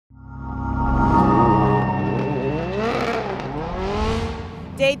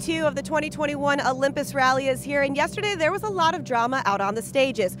Day 2 of the 2021 Olympus Rally is here, and yesterday there was a lot of drama out on the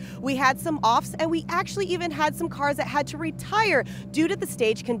stages. We had some offs, and we actually even had some cars that had to retire due to the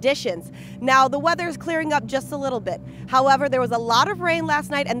stage conditions. Now, the weather is clearing up just a little bit. However, there was a lot of rain last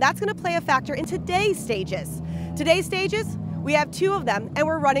night, and that's going to play a factor in today's stages. Today's stages, we have 2 of them, and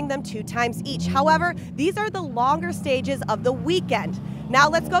we're running them 2 times each. However, these are the longer stages of the weekend. Now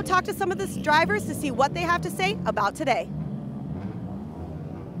let's go talk to some of the drivers to see what they have to say about today.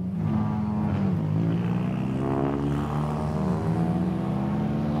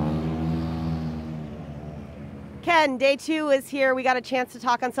 Ken, day 2 is here. We got a chance to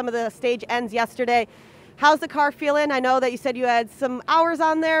talk on some of the stage ends yesterday. How's the car feeling? I know that you said you had some hours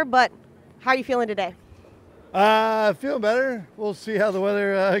on there, but how are you feeling today? Feeling better. We'll see how the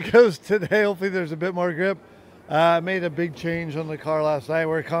weather goes today. Hopefully there's a bit more grip. Made a big change on the car last night.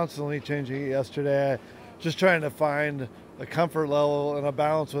 We're constantly changing it yesterday. Just trying to find a comfort level and a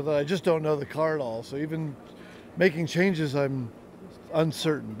balance with it. I just don't know the car at all. So even making changes, I'm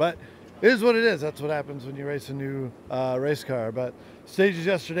uncertain. But it is what it is. That's what happens when you race a new race car. But stages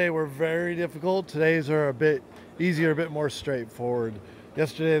yesterday were very difficult. Today's are a bit easier, a bit more straightforward.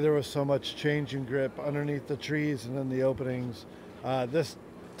 Yesterday there was so much change in grip underneath the trees and in the openings.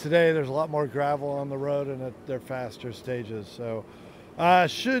 Today there's a lot more gravel on the road and they're faster stages. So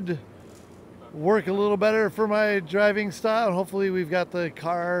should work a little better for my driving style. Hopefully we've got the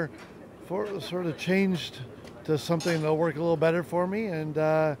car sort of changed to something that'll work a little better for me. And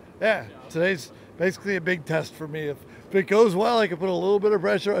yeah, today's basically a big test for me. If it goes well, I can put a little bit of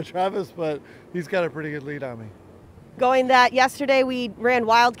pressure on Travis, but he's got a pretty good lead on me. Going that, yesterday we ran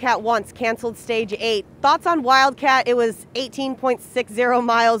Wildcat once, canceled stage 8. Thoughts on Wildcat? It was 18.60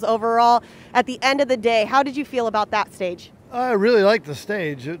 miles overall. At the end of the day, how did you feel about that stage? I really like the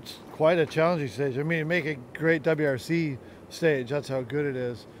stage. It's quite a challenging stage. I mean, it make a great WRC stage. That's how good it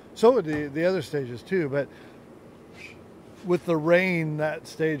is. So would the other stages too, but with the rain, that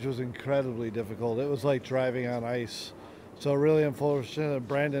stage was incredibly difficult. It was like driving on ice. So really unfortunate that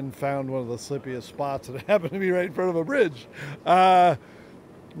Brandon found one of the slippiest spots and it happened to be right in front of a bridge.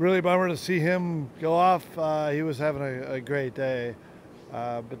 Really bummer to see him go off. He was having a great day,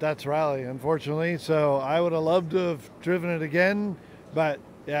 but that's rally, unfortunately. So I would have loved to have driven it again, but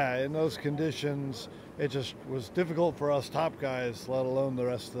yeah, in those conditions, it just was difficult for us top guys, let alone the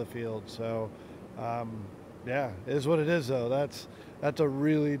rest of the field. So yeah, it is what it is though. That's a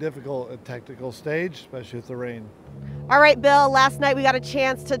really difficult and technical stage, especially with the rain. All right, Bill, last night we got a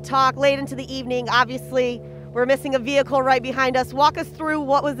chance to talk late into the evening. Obviously, we're missing a vehicle right behind us. Walk us through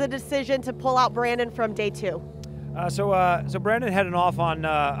what was the decision to pull out Brandon from day 2. So Brandon had an off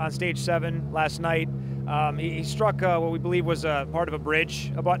on stage 7 last night. He struck what we believe was a part of a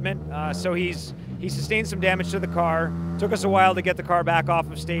bridge abutment. So he sustained some damage to the car. Took us a while to get the car back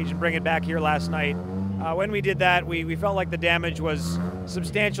off of stage and bring it back here last night. When we did that, we felt like the damage was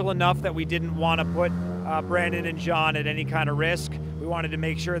substantial enough that we didn't want to put Brandon and John at any kind of risk. We wanted to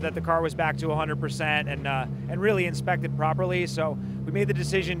make sure that the car was back to 100% and really inspected properly. So we made the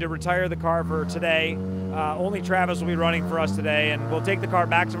decision to retire the car for today. Only Travis will be running for us today, and we'll take the car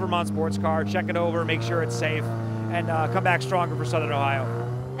back to Vermont Sports Car, check it over, make sure it's safe, and come back stronger for Southern Ohio.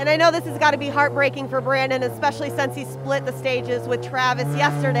 And I know this has got to be heartbreaking for Brandon, especially since he split the stages with Travis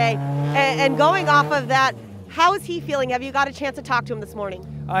yesterday. And going off of that, how is he feeling? Have you got a chance to talk to him this morning?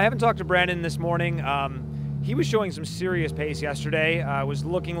 I haven't talked to Brandon this morning. He was showing some serious pace yesterday. Was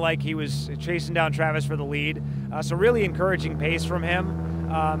looking like he was chasing down Travis for the lead. So really encouraging pace from him.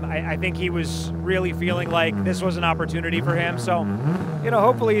 I think he was really feeling like this was an opportunity for him. So,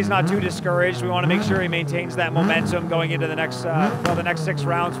 hopefully he's not too discouraged. We want to make sure he maintains that momentum going into the next 6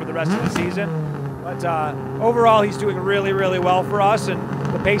 rounds for the rest of the season. But overall, he's doing really, really well for us, and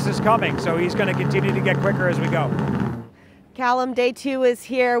the pace is coming. So he's going to continue to get quicker as we go. Callum, day 2 is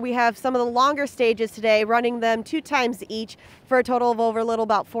here. We have some of the longer stages today, running them 2 times each for a total of over a little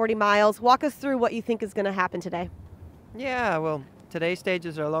about 40 miles. Walk us through what you think is going to happen today. Yeah, well, today's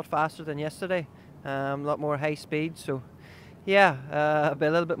stages are a lot faster than yesterday, a lot more high speed. So yeah, it'll be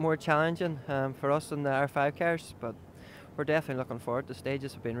a little bit more challenging for us in the R5 cars, but we're definitely looking forward. The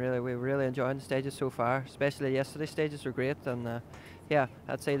stages have been we're really enjoying the stages so far, especially yesterday's stages were great. And yeah,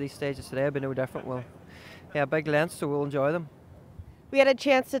 I'd say these stages today will be no different. Yeah, big lengths, so we'll enjoy them. We had a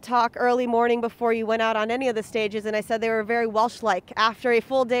chance to talk early morning before you went out on any of the stages, and I said they were very Welsh-like. After a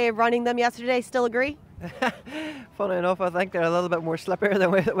full day of running them yesterday, still agree? Funny enough, I think they're a little bit more slippier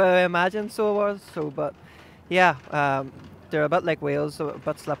than we imagined so it was. But yeah, they're a bit like Wales, so a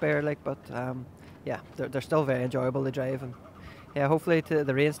bit slippier, but yeah, they're still very enjoyable to drive. And yeah, hopefully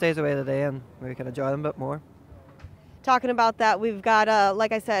the rain stays away today and we can enjoy them a bit more. Talking about that, we've got,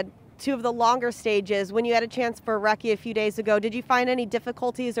 like I said, two of the longer stages. When you had a chance for recce a few days ago, did you find any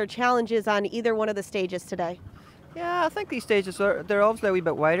difficulties or challenges on either one of the stages today? Yeah, I think these stages they're obviously a wee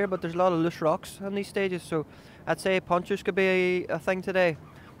bit wider, but there's a lot of loose rocks on these stages, so I'd say punches could be a thing today.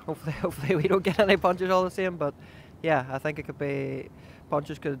 Hopefully we don't get any punches all the same, but yeah, I think it could be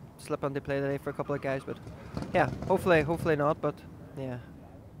punches could slip into play today for a couple of guys, but yeah, hopefully not, but yeah.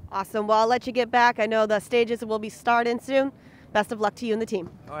 Awesome. Well, I'll let you get back. I know the stages will be starting soon. Best of luck to you and the team.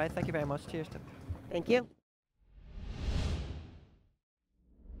 All right, thank you very much. Cheers, Tim. Thank you.